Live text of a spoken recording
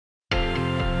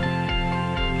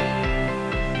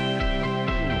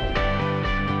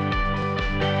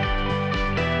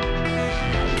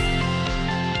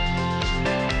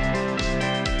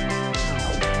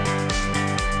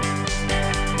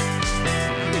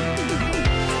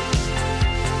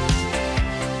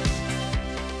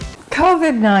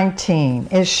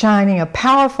COVID-19 is shining a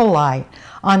powerful light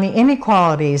on the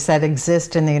inequalities that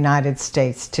exist in the United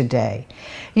States today.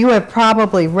 You have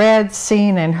probably read,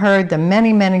 seen, and heard the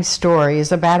many, many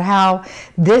stories about how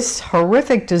this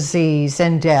horrific disease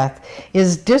and death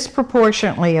is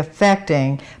disproportionately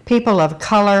affecting people of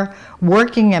color,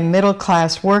 working and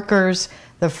middle-class workers,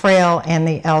 the frail, and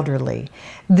the elderly.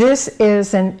 This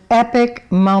is an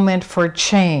epic moment for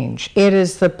change. It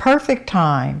is the perfect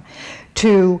time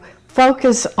to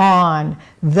focus on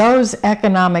those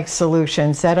economic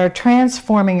solutions that are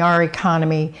transforming our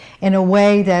economy in a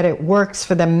way that it works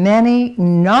for the many,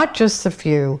 not just the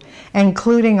few,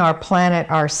 including our planet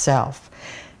itself.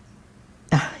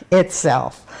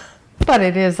 But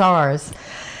it is ours.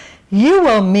 You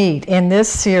will meet in this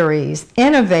series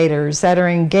innovators that are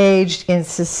engaged in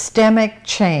systemic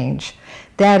change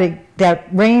that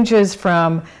ranges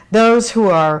from those who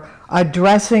are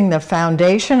addressing the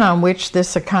foundation on which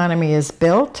this economy is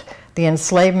built, the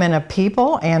enslavement of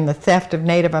people and the theft of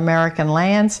Native American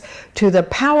lands, to the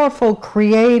powerful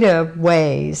creative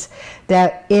ways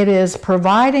that it is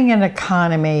providing an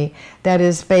economy that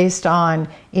is based on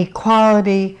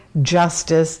equality,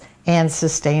 justice, and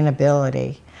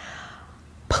sustainability.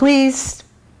 Please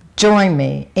join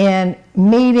me in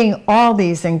meeting all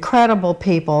these incredible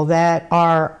people that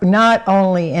are not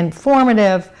only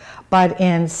informative, but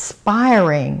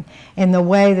inspiring in the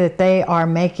way that they are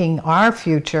making our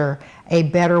future a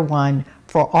better one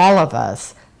for all of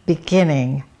us,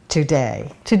 beginning today.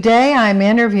 Today I'm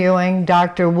interviewing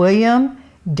Dr. William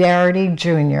Darity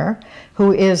Jr.,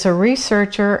 who is a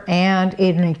researcher and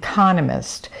an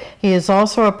economist. He is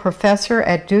also a professor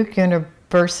at Duke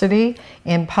University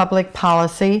in public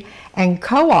policy and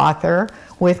co-author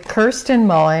with Kirsten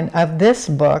Mullen of this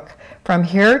book, From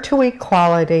Here to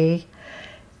Equality,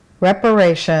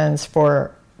 Reparations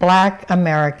for Black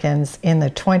Americans in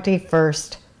the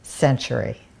 21st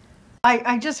Century.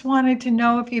 I just wanted to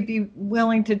know if you'd be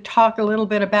willing to talk a little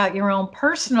bit about your own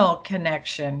personal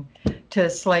connection to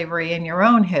slavery and your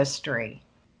own history.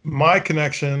 My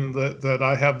connection that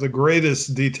I have the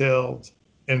greatest detailed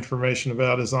information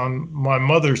about is on my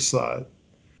mother's side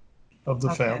of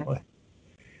the family.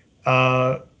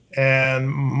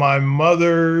 And my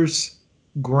mother's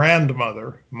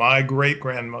grandmother, my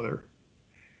great-grandmother,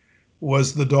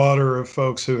 was the daughter of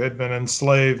folks who had been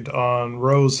enslaved on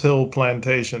Rose Hill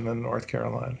Plantation in North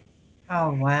Carolina.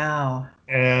 Oh, wow.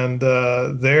 And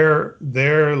their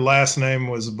last name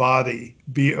was Boddy,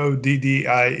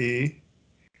 B-O-D-D-I-E.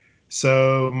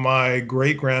 So my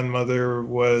great-grandmother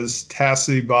was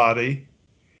Tassie Boddy.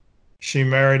 She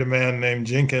married a man named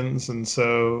Jenkins, and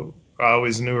so I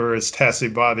always knew her as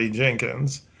Tassie Boddy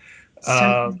Jenkins.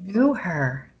 So you knew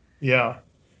her. Yeah.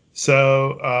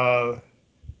 So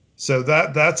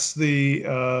that's the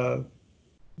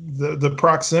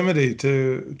proximity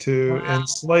to Wow.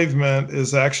 enslavement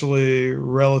is actually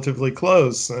relatively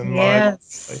close in my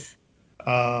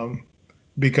family.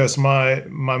 Because my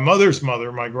mother's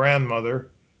mother, my grandmother,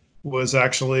 was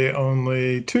actually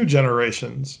only 2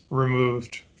 generations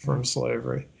removed from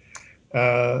slavery.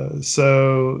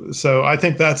 So I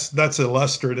think that's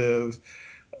illustrative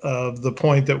of the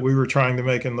point that we were trying to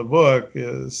make in the book,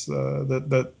 is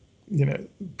that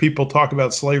people talk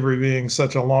about slavery being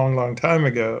such a long time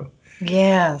ago.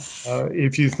 Yes.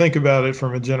 If you think about it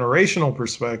from a generational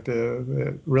perspective,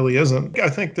 it really isn't. I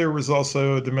think there was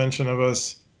also a dimension of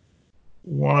us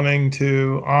wanting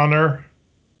to honor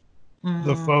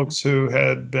the folks who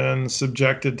had been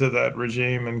subjected to that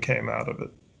regime and came out of it.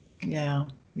 Yeah.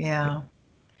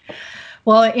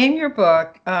 Well, in your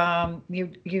book,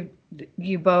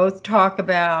 you both talk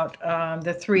about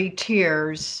the 3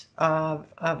 tiers of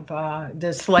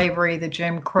the slavery, the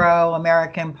Jim Crow,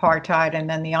 American apartheid, and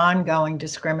then the ongoing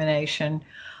discrimination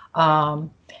and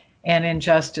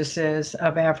injustices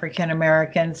of African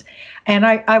Americans. And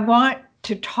I want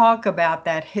to talk about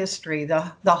that history,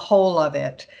 the whole of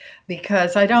it,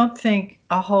 because I don't think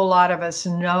a whole lot of us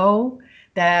know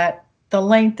that the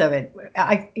length of it.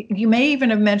 You may even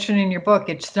have mentioned in your book,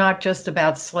 it's not just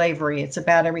about slavery, it's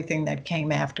about everything that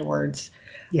came afterwards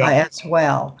as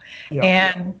well. Yeah.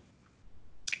 And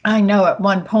I know at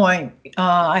one point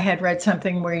I had read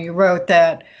something where you wrote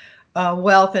that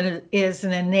wealth is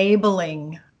an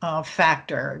enabling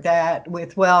factor, that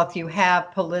with wealth you have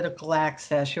political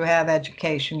access, you have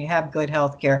education, you have good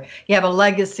health care, you have a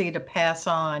legacy to pass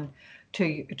on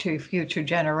to future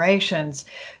generations.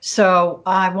 So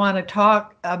I want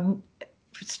to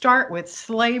start with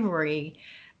slavery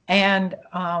and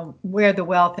where the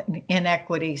wealth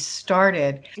inequity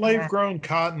started. Slave-grown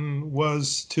cotton played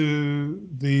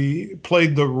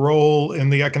the role in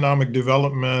the economic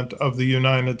development of the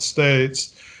United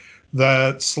States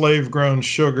that slave-grown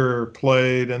sugar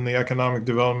played in the economic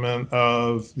development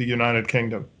of the United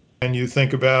Kingdom. And you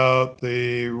think about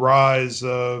the rise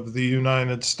of the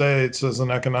United States as an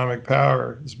economic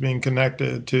power as being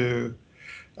connected to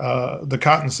the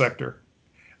cotton sector.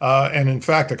 And in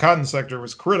fact, the cotton sector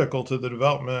was critical to the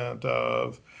development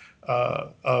of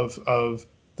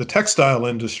the textile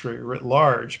industry writ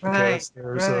large, because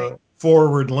there's a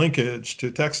forward linkage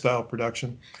to textile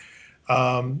production.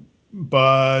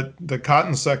 But the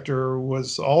cotton sector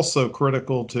was also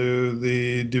critical to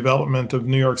the development of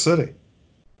New York City.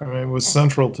 I mean, it was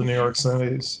central to New York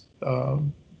City's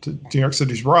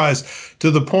rise,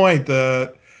 to the point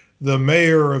that the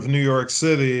mayor of New York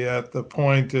City, at the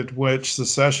point at which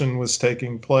secession was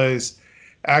taking place,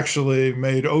 actually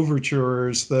made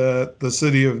overtures that the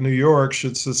city of New York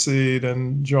should secede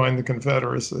and join the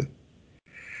Confederacy.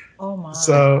 Oh my.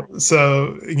 So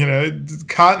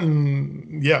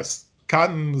cotton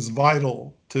is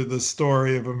vital to the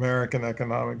story of American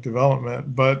economic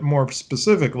development, but more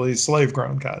specifically,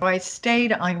 slave-grown cotton. I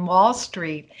stayed on Wall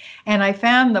Street, and I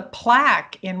found the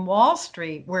plaque in Wall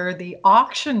Street where the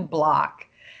auction block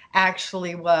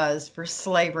actually was for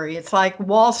slavery. It's like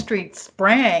Wall Street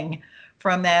sprang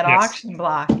from that auction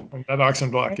block. That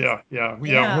auction block, yeah.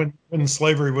 When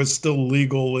slavery was still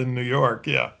legal in New York,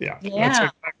 yeah. That's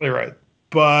exactly right.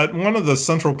 But one of the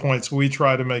central points we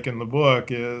try to make in the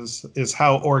book is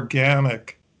how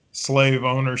organic slave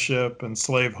ownership and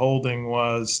slave holding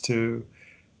was to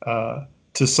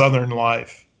Southern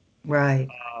life. Right.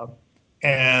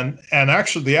 And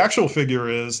actually, the actual figure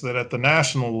is that at the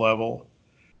national level,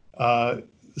 the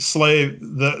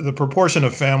proportion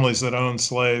of families that owned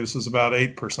slaves was about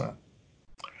 8%.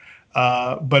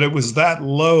 But it was that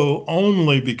low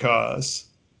only because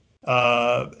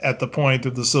at the point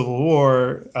of the Civil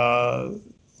War,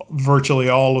 virtually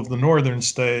all of the northern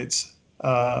states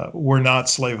were not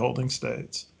slaveholding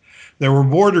states. There were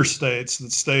border states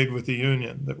that stayed with the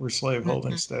Union that were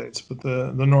slaveholding states, but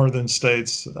the northern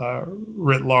states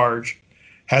writ large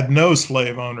had no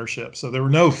slave ownership. So there were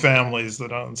no families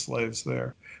that owned slaves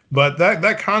there. But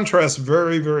that contrasts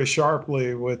very, very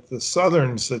sharply with the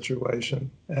southern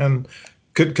situation. And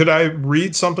could I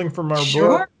read something from our book?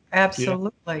 Sure,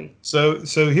 absolutely. Yeah.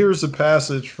 So here's a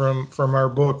passage from our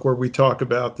book where we talk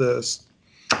about this.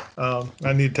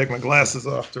 I need to take my glasses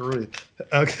off to read.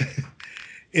 Okay.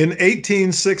 In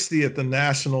 1860, at the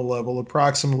national level,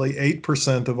 approximately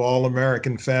 8% of all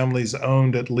American families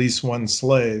owned at least one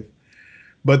slave.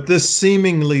 But this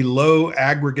seemingly low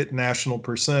aggregate national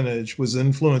percentage was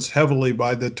influenced heavily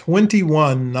by the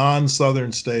 21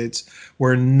 non-Southern states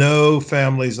where no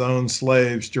families owned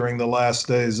slaves during the last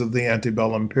days of the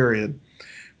antebellum period.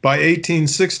 By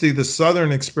 1860, the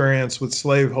Southern experience with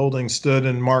slaveholding stood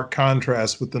in marked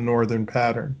contrast with the Northern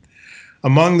pattern.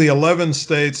 Among the 11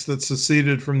 states that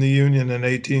seceded from the Union in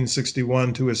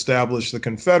 1861 to establish the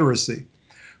Confederacy,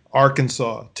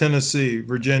 Arkansas, Tennessee,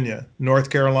 Virginia,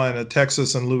 North Carolina,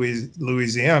 Texas, and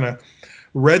Louisiana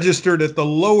registered at the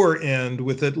lower end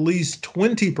with at least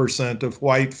 20% of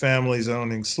white families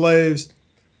owning slaves.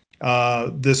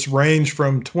 This ranged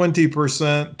from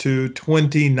 20% to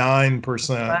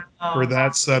 29% for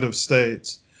that set of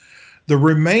states. The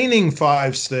remaining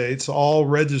 5 states all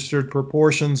registered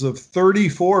proportions of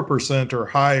 34% or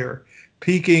higher,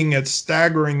 peaking at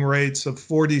staggering rates of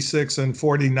 46 and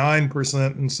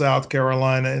 49% in South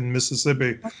Carolina and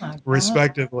Mississippi,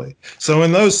 respectively. So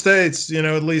in those states,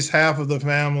 at least half of the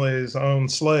families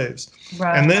owned slaves.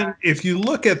 Right. And then if you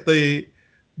look at the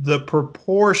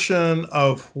proportion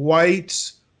of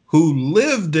whites who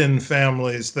lived in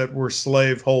families that were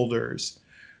slaveholders,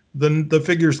 then the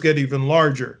figures get even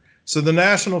larger. So the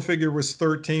national figure was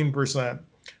 13%.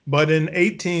 But in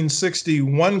 1860,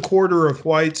 1/4 of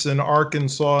whites in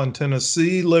Arkansas and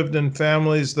Tennessee lived in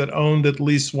families that owned at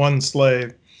least one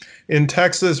slave. In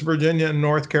Texas, Virginia, and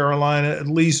North Carolina, at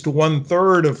least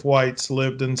 1/3 of whites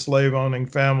lived in slave-owning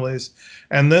families.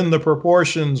 And then the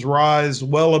proportions rise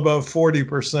well above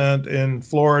 40% in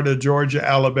Florida, Georgia,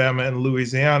 Alabama, and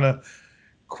Louisiana,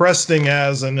 cresting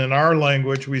as, and in our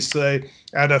language we say,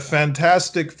 at a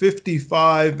fantastic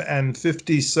 55 and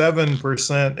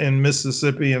 57% in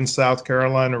Mississippi and South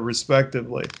Carolina,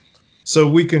 respectively. So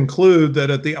we conclude that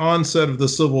at the onset of the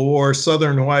Civil War,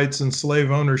 Southern whites and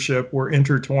slave ownership were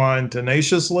intertwined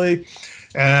tenaciously,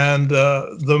 and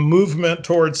the movement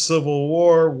towards civil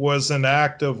war was an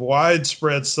act of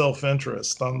widespread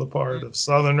self-interest on the part of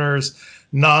Southerners,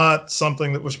 not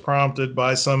something that was prompted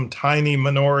by some tiny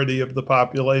minority of the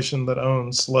population that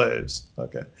owned slaves.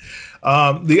 Okay.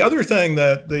 The other thing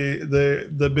that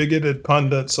the bigoted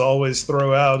pundits always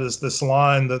throw out is this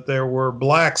line that there were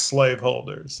black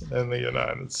slaveholders in the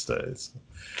United States.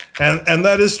 And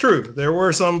that is true. There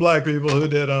were some black people who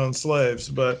did own slaves,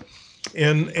 but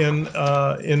in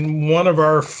one of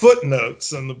our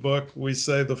footnotes in the book, we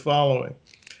say the following: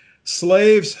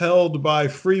 slaves held by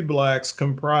free blacks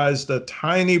comprised a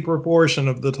tiny proportion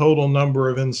of the total number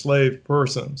of enslaved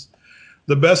persons.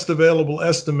 The best available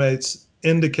estimates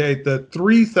indicate that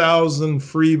 3,000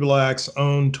 free blacks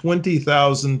owned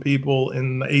 20,000 people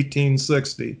in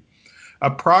 1860.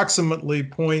 Approximately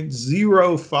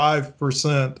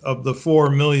 0.05% of the 4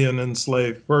 million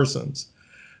enslaved persons.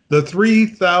 The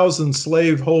 3,000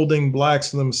 slave-holding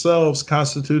blacks themselves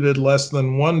constituted less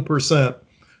than 1%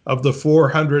 of the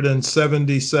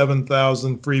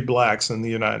 477,000 free blacks in the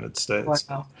United States.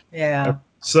 Wow. Yeah.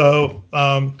 So,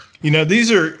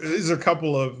 these are a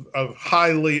couple of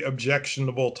highly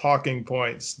objectionable talking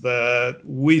points that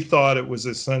we thought it was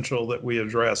essential that we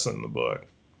address in the book.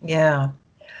 Yeah.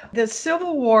 The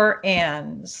Civil War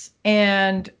ends,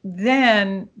 and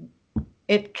then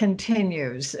it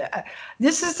continues.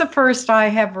 This is the first I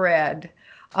have read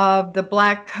of the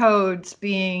black codes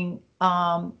being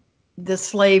the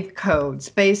slave codes,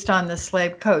 based on the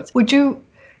slave codes. Would you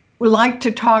like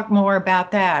to talk more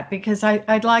about that? Because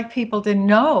I'd like people to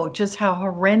know just how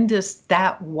horrendous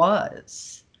that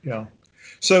was. Yeah.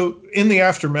 So in the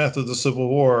aftermath of the Civil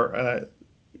War,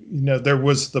 there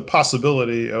was the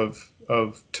possibility of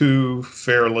two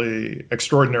fairly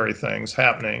extraordinary things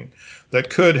happening that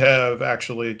could have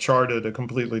actually charted a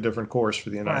completely different course for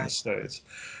the United States.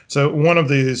 So one of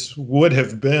these would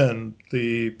have been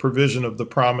the provision of the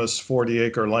promised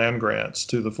 40-acre land grants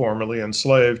to the formerly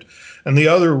enslaved, and the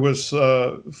other was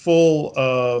full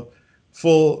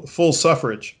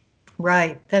suffrage.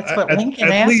 Right. That's what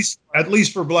Lincoln asked. At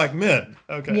least for black men.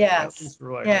 Okay. Yes. At least for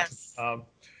black yes. men.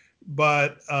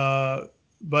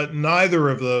 But neither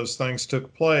of those things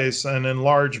took place, and in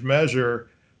large measure,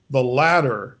 the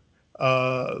latter,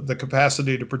 the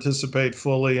capacity to participate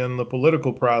fully in the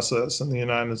political process in the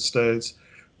United States,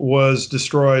 was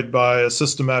destroyed by a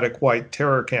systematic white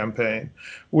terror campaign,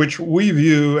 which we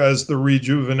view as the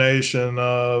rejuvenation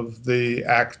of the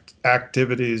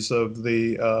activities of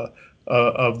the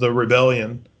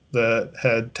rebellion that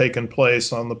had taken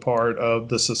place on the part of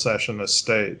the secessionist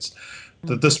states.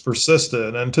 That this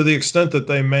persisted, and to the extent that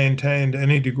they maintained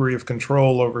any degree of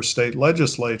control over state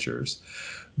legislatures,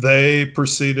 they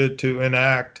proceeded to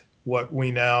enact what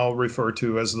we now refer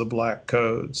to as the Black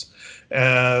Codes.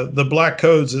 The Black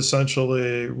Codes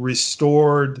essentially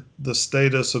restored the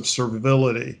status of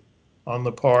servility on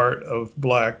the part of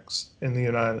blacks in the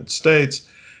United States,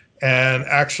 and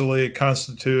actually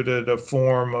constituted a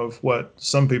form of what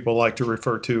some people like to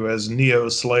refer to as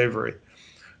neo-slavery.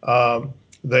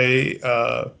 They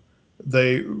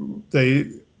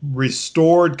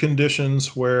restored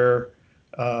conditions where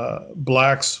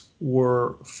blacks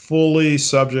were fully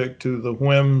subject to the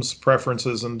whims,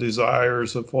 preferences, and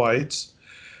desires of whites,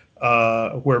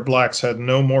 where blacks had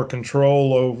no more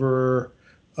control over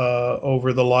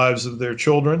the lives of their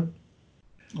children,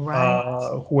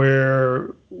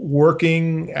 where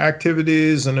working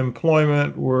activities and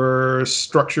employment were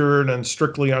structured and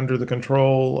strictly under the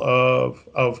control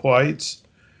of whites.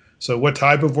 So what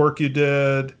type of work you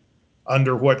did,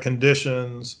 under what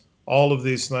conditions, all of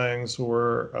these things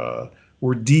were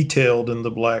detailed in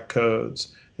the Black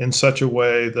Codes in such a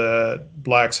way that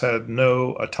blacks had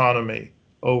no autonomy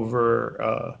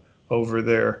over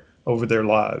their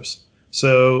lives.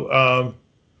 So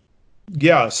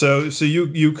so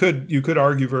you could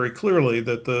argue very clearly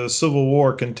that the Civil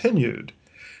War continued.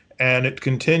 And it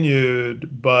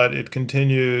continued, but it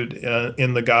continued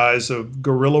in the guise of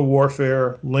guerrilla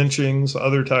warfare, lynchings,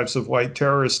 other types of white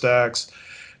terrorist acts,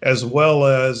 as well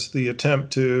as the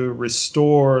attempt to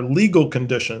restore legal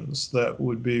conditions that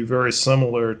would be very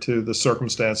similar to the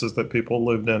circumstances that people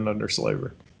lived in under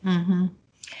slavery. Mm-hmm.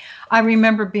 I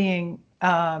remember being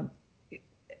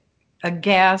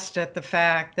aghast at the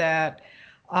fact that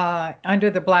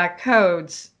under the Black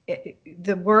Codes,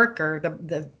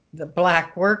 the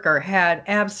black worker had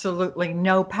absolutely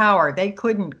no power. They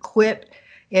couldn't quit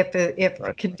if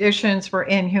the conditions were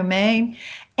inhumane,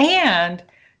 and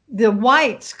the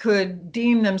whites could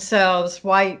deem themselves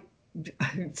white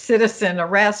citizen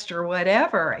arrest or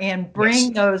whatever and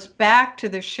bring those back to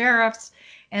the sheriffs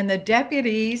and the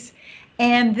deputies,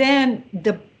 and then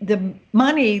the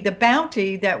money, the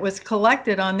bounty that was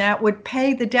collected on that would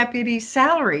pay the deputies'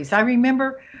 salaries. I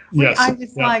remember I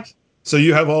was like, So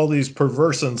you have all these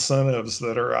perverse incentives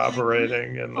that are I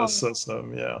operating in this know.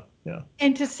 system. Yeah, yeah.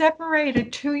 And to separate a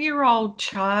 2-year-old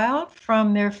child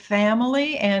from their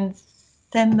family and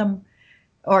send them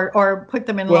or put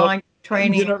them in Well, line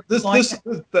training and this employment.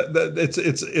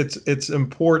 it's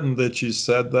important that you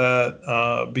said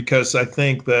that because I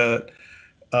think uh,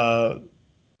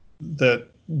 that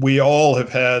we all have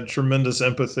had tremendous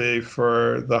empathy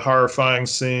for the horrifying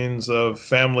scenes of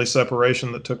family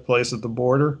separation that took place at the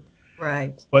border.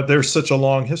 Right. But there's such a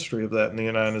long history of that in the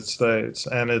United States,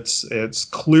 and it's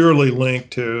clearly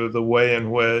linked to the way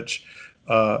in which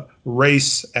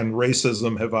race and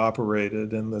racism have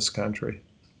operated in this country.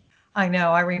 I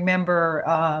know. I remember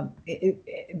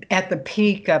at the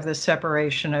peak of the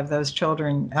separation of those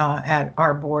children at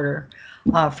our border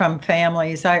from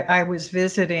families. I was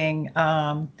visiting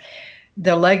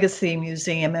the Legacy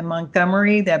Museum in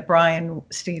Montgomery that Brian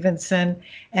Stevenson,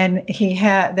 and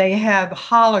they have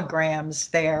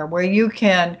holograms there where you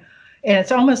can, and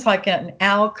it's almost like an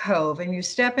alcove, and you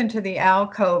step into the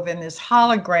alcove and this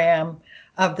hologram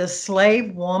of the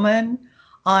slave woman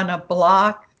on a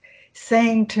block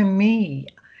saying to me,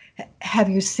 have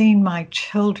you seen my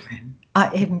children?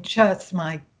 And just,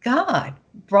 my God,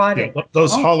 brought Yeah, it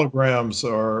those home. holograms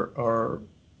are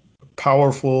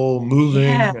powerful, moving,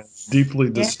 and Yes. deeply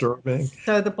Yes. disturbing.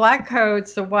 So the Black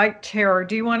Codes, the White Terror.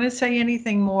 Do you want to say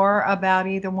anything more about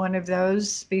either one of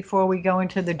those before we go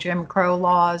into the Jim Crow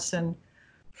laws and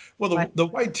Well, what? the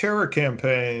White Terror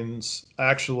campaigns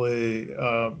actually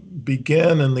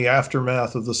began in the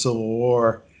aftermath of the Civil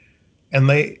War, and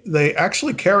they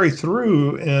actually carry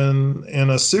through in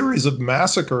a series of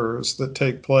massacres that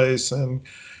take place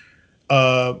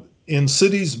uh, in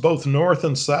cities both north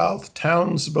and south,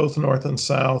 towns both north and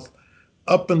south,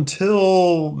 up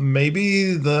until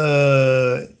maybe at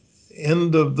the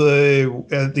end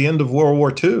of World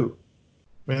War II.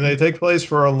 I mean, they take place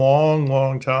for a long,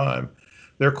 long time.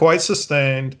 They're quite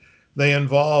sustained. They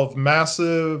involve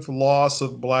massive loss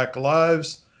of Black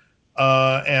lives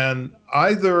and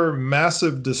either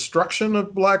massive destruction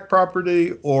of Black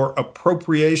property or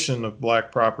appropriation of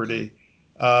Black property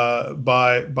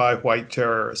by white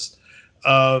terrorists.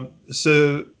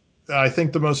 So I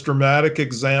think the most dramatic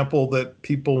example that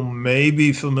people may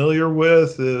be familiar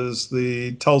with is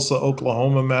the Tulsa,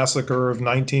 Oklahoma massacre of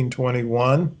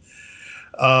 1921.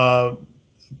 Uh,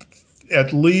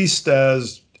 at least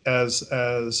as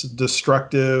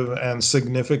destructive and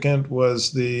significant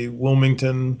was the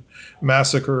Wilmington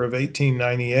massacre of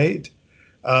 1898.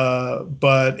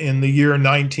 But in the year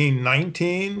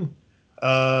 1919,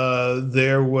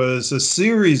 there was a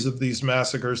series of these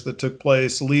massacres that took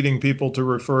place, leading people to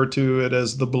refer to it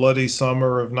as the Bloody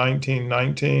Summer of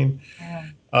 1919.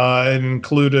 Yeah. It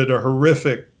included a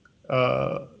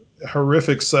uh,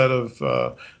 horrific set of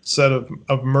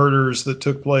murders that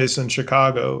took place in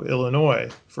Chicago, Illinois,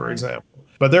 for Right. example.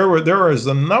 But there was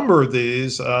a number of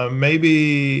these.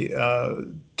 Maybe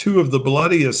two of the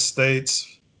bloodiest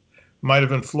states might have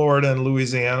been Florida and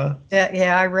Louisiana.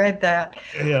 Yeah, I read that.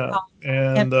 Yeah,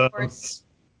 And and of course,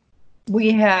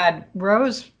 we had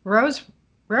Rosewood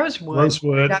right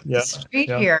Rosewood. up the Yeah, street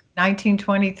yeah. here,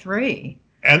 1923.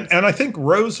 And I think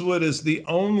Rosewood is the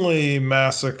only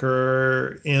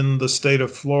massacre in the state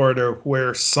of Florida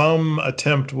where some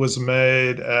attempt was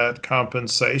made at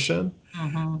compensation.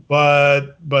 Hmm.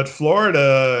 But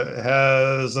Florida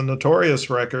has a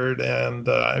notorious record, and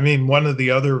I mean one of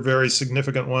the other very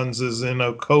significant ones is in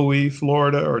Ocoee,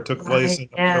 Florida, or took place Right.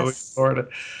 in Ocoee, Yes. Florida,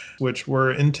 which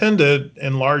were intended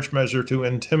in large measure to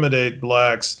intimidate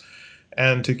blacks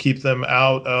and to keep them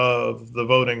out of the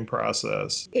voting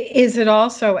process. Is it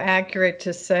also accurate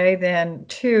to say then,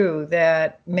 too,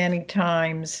 that many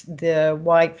times the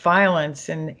white violence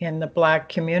in the Black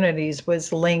communities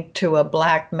was linked to a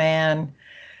Black man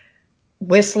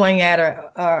whistling at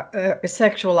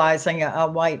sexualizing a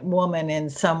white woman in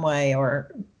some way or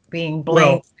being blamed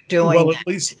Well, for doing well,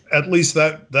 that? at least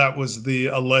that was the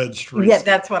alleged Yeah, reason.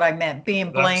 that's what I meant, being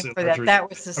That was blamed the for alleged that. reason. That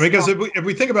was the I mean, because story. if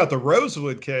we think about the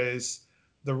Rosewood case,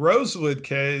 the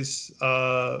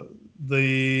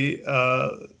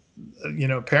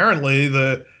apparently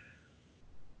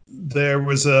there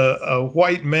was a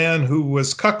white man who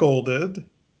was cuckolded,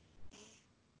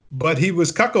 but he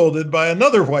was cuckolded by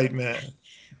another white man.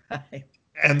 Right.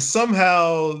 And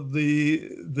somehow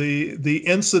the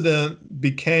incident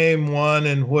became one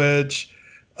in which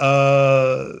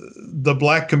the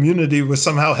black community was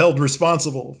somehow held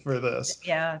responsible for this,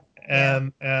 Yeah, yeah.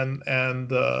 and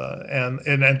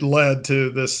it led to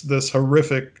this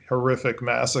horrific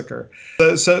massacre.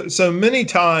 So many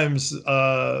times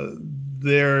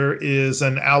there is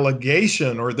an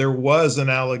allegation, or there was an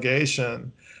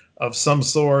allegation some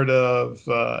sort of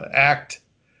act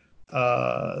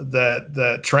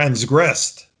that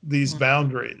transgressed these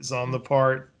boundaries on the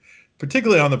part,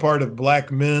 particularly on the part of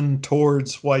black men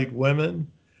towards white women.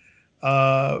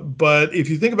 But if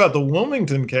you think about the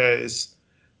Wilmington case,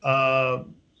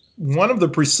 one of the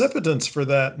precipitants for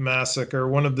that massacre,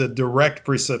 one of the direct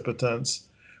precipitants,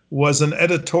 was an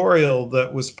editorial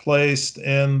that was placed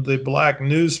in the black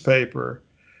newspaper.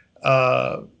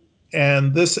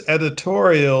 And this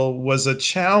editorial was a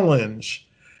challenge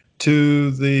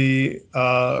to the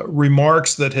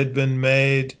remarks that had been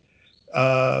made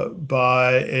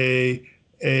by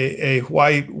a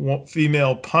white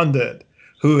female pundit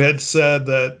who had said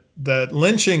that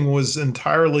lynching was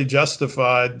entirely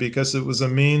justified because it was a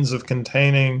means of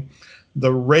containing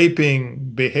the raping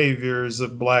behaviors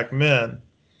of black men.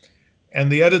 And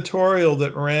the editorial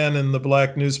that ran in the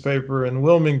black newspaper in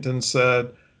Wilmington said,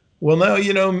 well, now,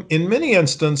 in many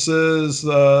instances,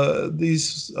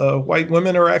 these white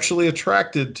women are actually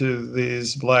attracted to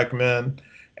these black men,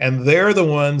 and they're the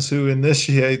ones who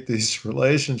initiate these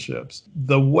relationships.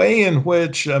 The way in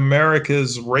which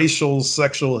America's racial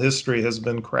sexual history has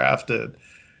been crafted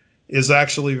is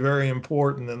actually very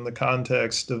important in the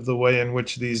context of the way in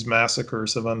which these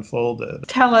massacres have unfolded.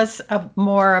 Tell us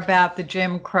more about the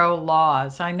Jim Crow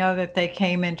laws. I know that they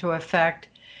came into effect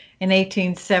in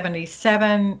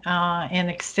 1877 and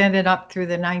extended up through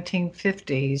the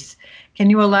 1950s. Can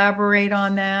you elaborate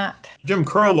on that? Jim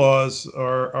Crow laws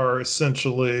are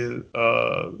essentially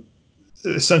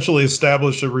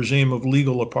establish a regime of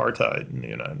legal apartheid in the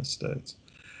United States.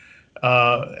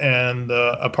 And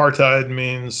apartheid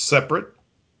means separate.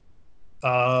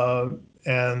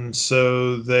 And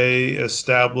so they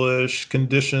establish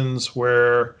conditions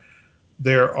where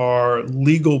there are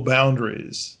legal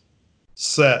boundaries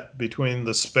set between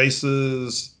the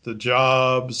spaces, the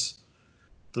jobs,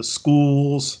 the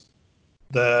schools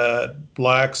that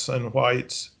blacks and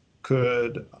whites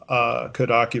could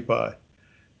occupy.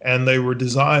 And they were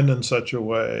designed in such a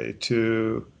way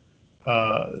to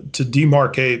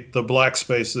demarcate the black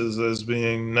spaces as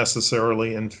being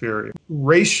necessarily inferior.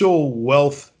 Racial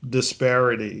wealth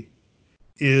disparity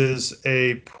is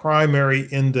a primary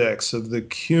index of the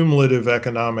cumulative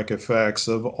economic effects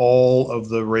of all of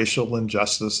the racial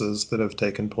injustices that have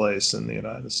taken place in the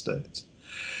United States.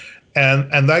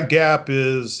 And that gap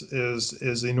is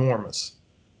enormous.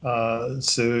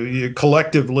 So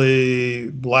collectively,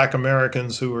 black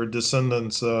Americans who are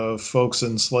descendants of folks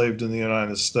enslaved in the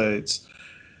United States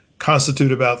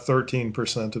constitute about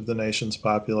 13% of the nation's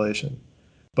population,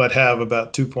 but have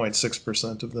about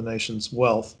 2.6% of the nation's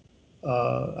wealth,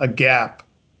 a gap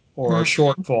or a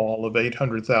shortfall of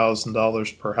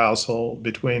 $800,000 per household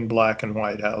between black and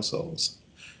white households.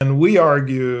 And we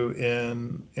argue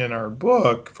in our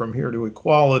book, From Here to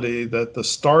Equality, that the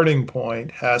starting point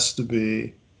has to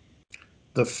be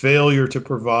the failure to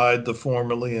provide the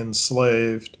formerly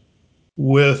enslaved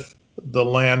with the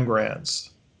land grants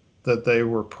that they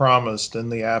were promised in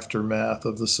the aftermath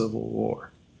of the Civil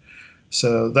War.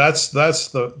 So that's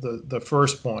the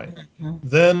first point.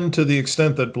 Then, to the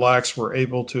extent that blacks were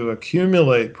able to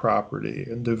accumulate property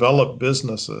and develop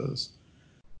businesses,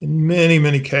 in many,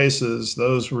 many cases,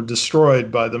 those were destroyed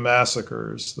by the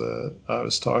massacres that I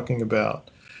was talking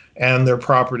about, and their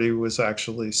property was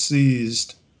actually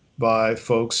seized by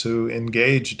folks who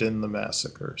engaged in the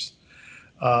massacres.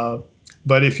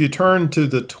 But if you turn to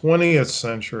the 20th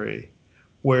century,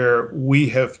 where we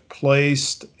have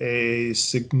placed a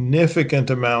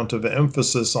significant amount of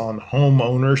emphasis on home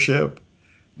ownership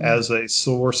as a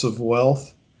source of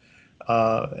wealth,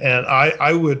 and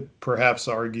I would perhaps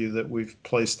argue that we've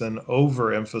placed an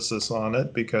overemphasis on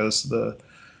it because the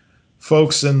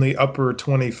folks in the upper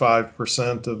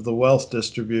 25% of the wealth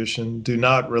distribution do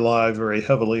not rely very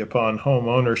heavily upon home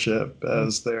ownership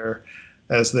as their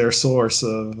source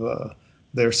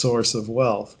of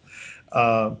wealth.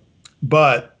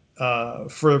 But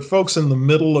for folks in the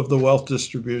middle of the wealth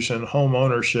distribution, home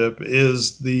ownership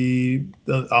is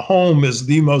a home is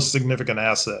the most significant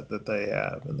asset that they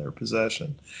have in their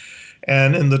possession.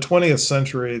 And in the 20th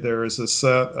century, there is a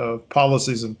set of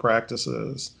policies and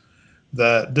practices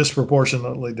that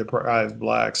disproportionately deprive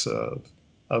blacks of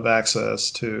access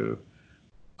to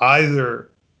either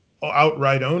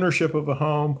outright ownership of a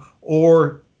home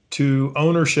or to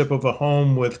ownership of a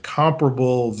home with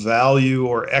comparable value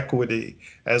or equity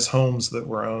as homes that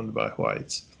were owned by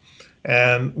whites.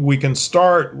 And we can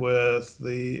start with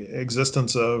the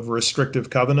existence of restrictive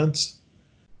covenants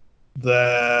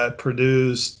that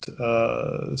produced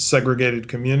segregated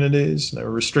communities. Now,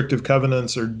 restrictive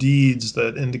covenants are deeds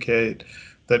that indicate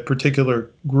that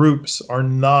particular groups are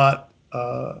not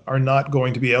are not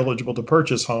going to be eligible to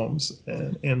purchase homes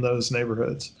in those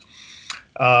neighborhoods.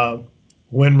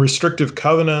 When restrictive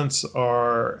covenants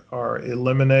are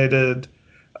eliminated,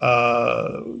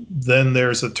 then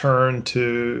there's a turn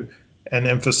to an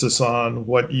emphasis on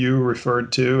what you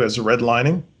referred to as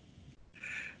redlining,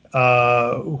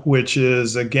 which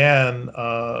is, again,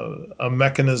 a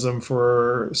mechanism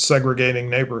for segregating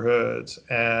neighborhoods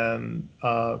and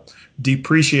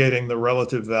depreciating the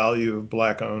relative value of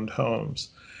Black-owned homes.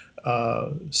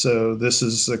 So this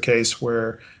is a case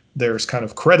where there's kind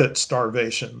of credit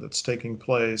starvation that's taking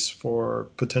place for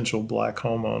potential Black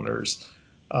homeowners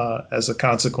as a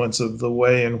consequence of the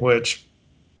way in which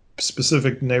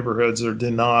specific neighborhoods are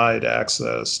denied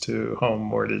access to home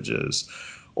mortgages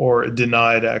or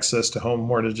denied access to home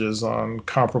mortgages on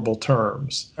comparable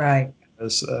terms, right,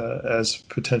 as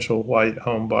potential white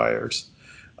home buyers.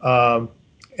 And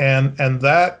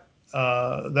that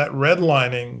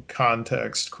redlining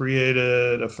context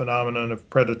created a phenomenon of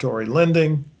predatory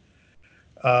lending,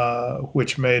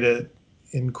 which made it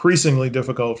increasingly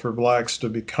difficult for Blacks to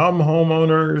become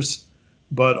homeowners.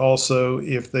 But also,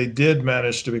 if they did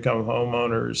manage to become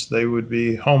homeowners, they would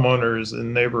be homeowners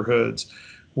in neighborhoods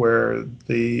where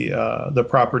the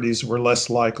properties were less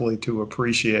likely to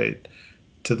appreciate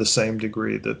to the same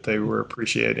degree that they were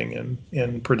appreciating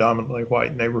in predominantly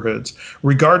white neighborhoods,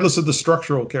 regardless of the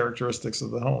structural characteristics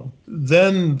of the home.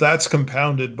 Then that's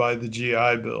compounded by the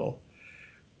GI Bill,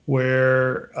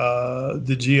 where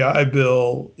the GI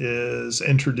Bill is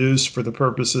introduced for the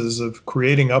purposes of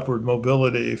creating upward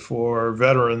mobility for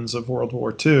veterans of World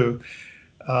War II.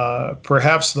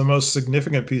 Perhaps the most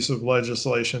significant piece of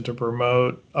legislation to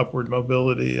promote upward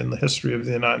mobility in the history of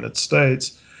the United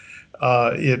States.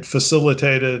 It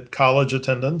facilitated college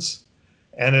attendance,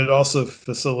 and it also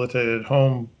facilitated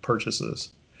home purchases.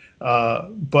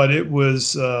 But it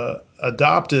was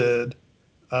adopted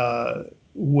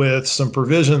with some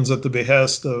provisions at the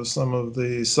behest of some of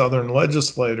the Southern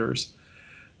legislators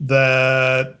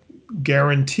that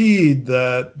guaranteed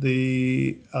that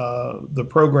the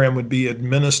program would be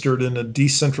administered in a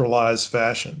decentralized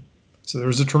fashion. So there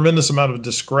was a tremendous amount of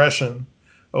discretion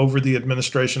over the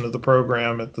administration of the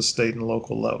program at the state and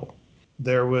local level.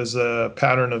 There was a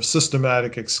pattern of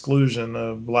systematic exclusion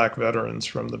of Black veterans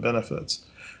from the benefits.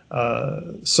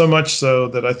 So much so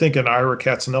that I think in Ira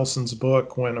Katznelson's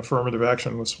book, When Affirmative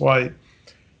Action Was White,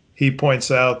 he points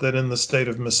out that in the state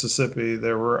of Mississippi,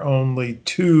 there were only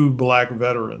 2 Black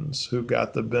veterans who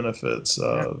got the benefits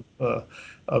of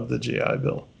the GI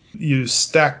Bill. You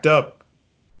stacked up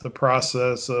the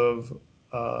process of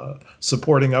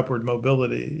supporting upward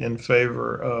mobility in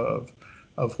favor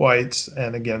of whites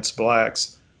and against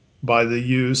Blacks by the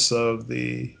use of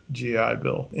the GI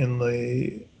Bill. In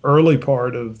the early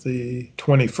part of the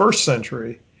 21st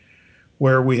century,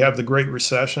 where we have the Great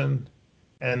Recession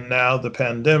and now the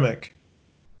pandemic,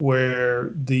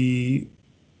 where the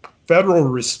federal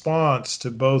response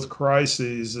to both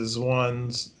crises is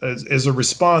a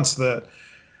response that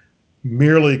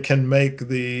merely can make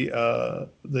the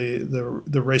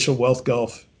racial wealth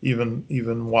gulf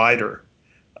even wider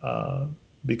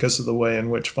because of the way in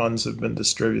which funds have been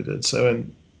distributed. So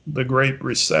in the Great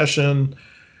Recession,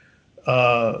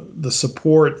 the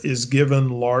support is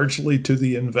given largely to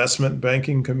the investment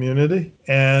banking community.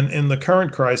 And in the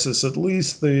current crisis, at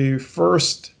least the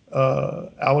first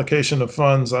allocation of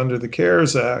funds under the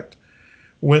CARES Act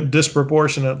went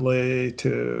disproportionately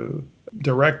to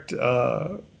direct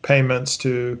payments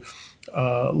to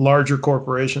larger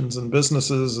corporations and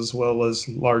businesses, as well as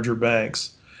larger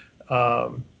banks.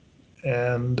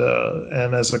 And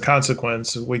as a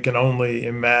consequence, we can only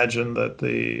imagine that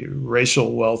the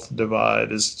racial wealth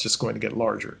divide is just going to get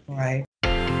larger. Right.